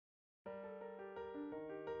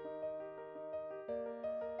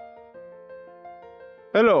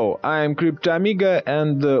Hello, I'm CryptoAmiga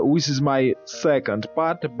and this is my second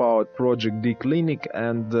part about project dClinic,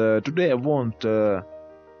 and today I want to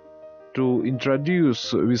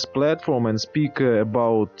introduce this platform and speak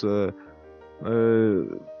about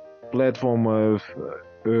platform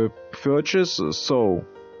features. So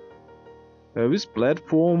this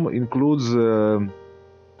platform includes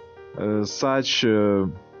such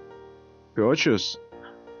features,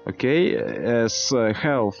 okay, as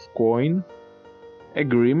health coin,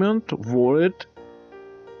 agreement, wallet,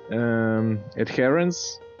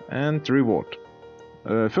 adherence, and reward.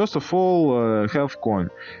 First of all, health coin.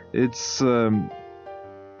 It's a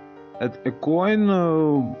coin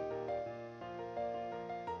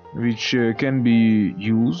which can be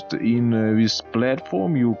used in this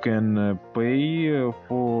platform. You can pay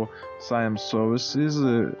for some services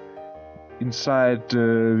inside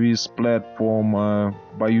this platform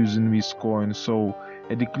by using this coin. So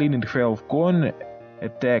a dClinic health coin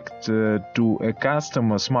attached to a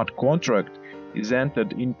customer smart contract is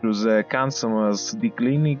entered into the customer's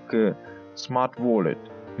dClinic smart wallet.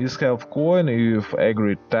 This health coin with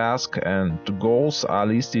agreed tasks and goals are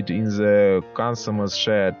listed in the customer's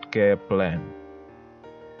shared care plan.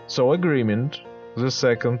 So agreement, the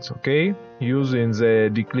second, okay, using the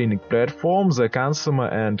dClinic platform, the customer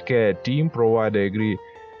and care team provide agree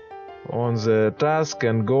on the task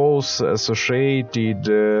and goals associated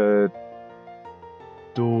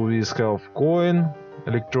to this health coin.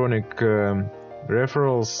 Electronic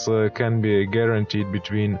referrals can be guaranteed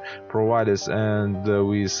between providers, and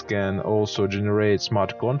this can also generate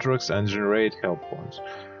smart contracts and generate health coins.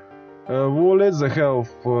 Wallet, the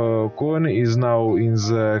health coin is now in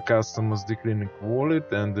the customer's dClinic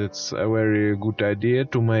wallet, and it's a very good idea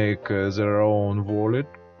to make their own wallet.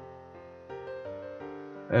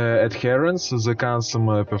 Adherence, the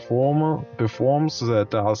customer performs the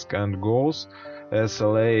task and goals as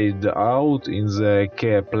laid out in the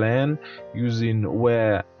care plan using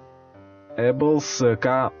wearables,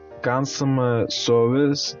 customer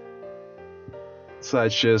service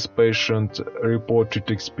such as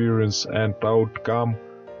patient-reported experience and outcome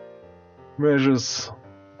measures,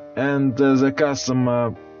 and the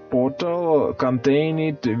customer portal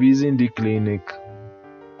contained within dClinic.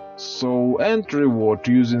 So, and reward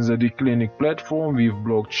using the dClinic platform with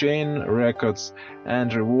blockchain records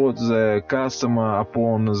and reward the customer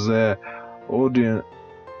upon the audience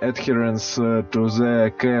adherence to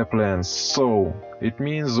the care plans. So it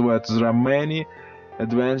means that there are many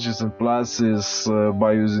advantages and pluses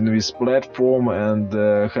by using this platform, and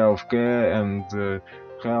healthcare and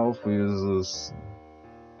health is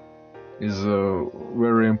a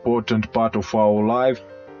very important part of our life.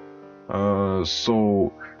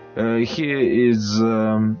 Here is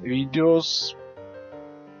videos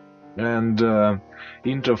and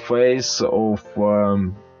interface of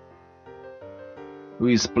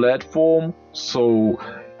this platform. So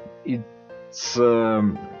it's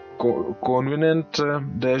convenient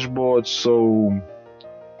dashboard, so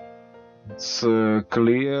it's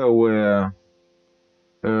clear where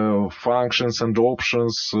functions and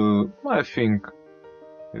options. I think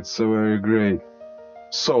it's very great.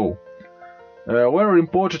 So very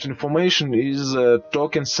important information is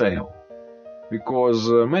token sale, because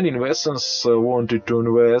many investors wanted to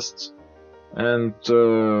invest and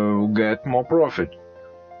get more profit.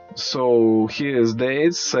 So here's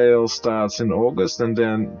dates: sale starts in August and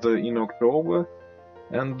then in October,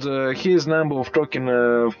 and here's number of token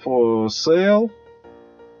for sale,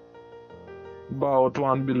 about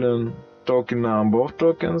 1 billion token number of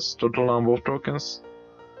tokens, total number of tokens,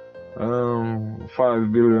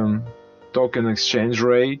 5 billion token exchange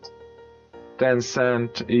rate,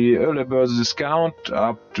 10-cent early bird discount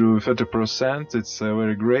up to 30%. It's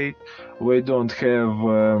very great. We don't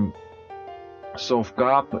have soft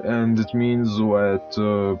cap, and it means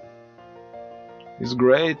that it's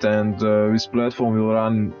great, and this platform will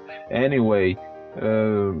run anyway. We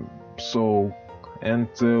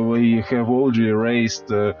have already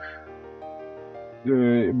raised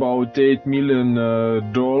about $8 million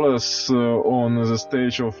on the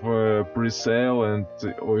stage of pre-sale and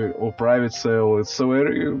or private sale. It's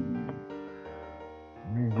very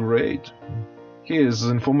great. Here's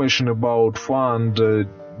information about fund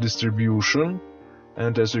distribution,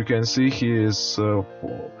 and as you can see, here is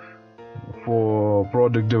for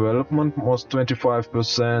product development most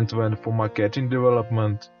 25%, when for marketing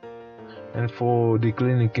development and for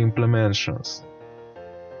dClinic implementations.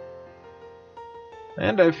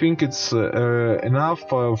 And I think it's enough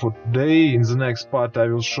for today. In the next part I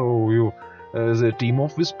will show you the team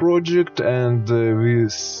of this project, and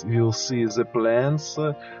we'll see the plans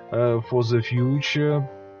for the future.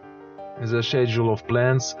 the schedule of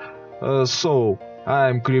plans. So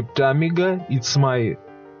I'm Cryptamiga, it's my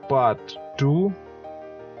part 2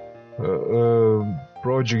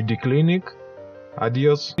 project dClinic.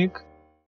 Adios.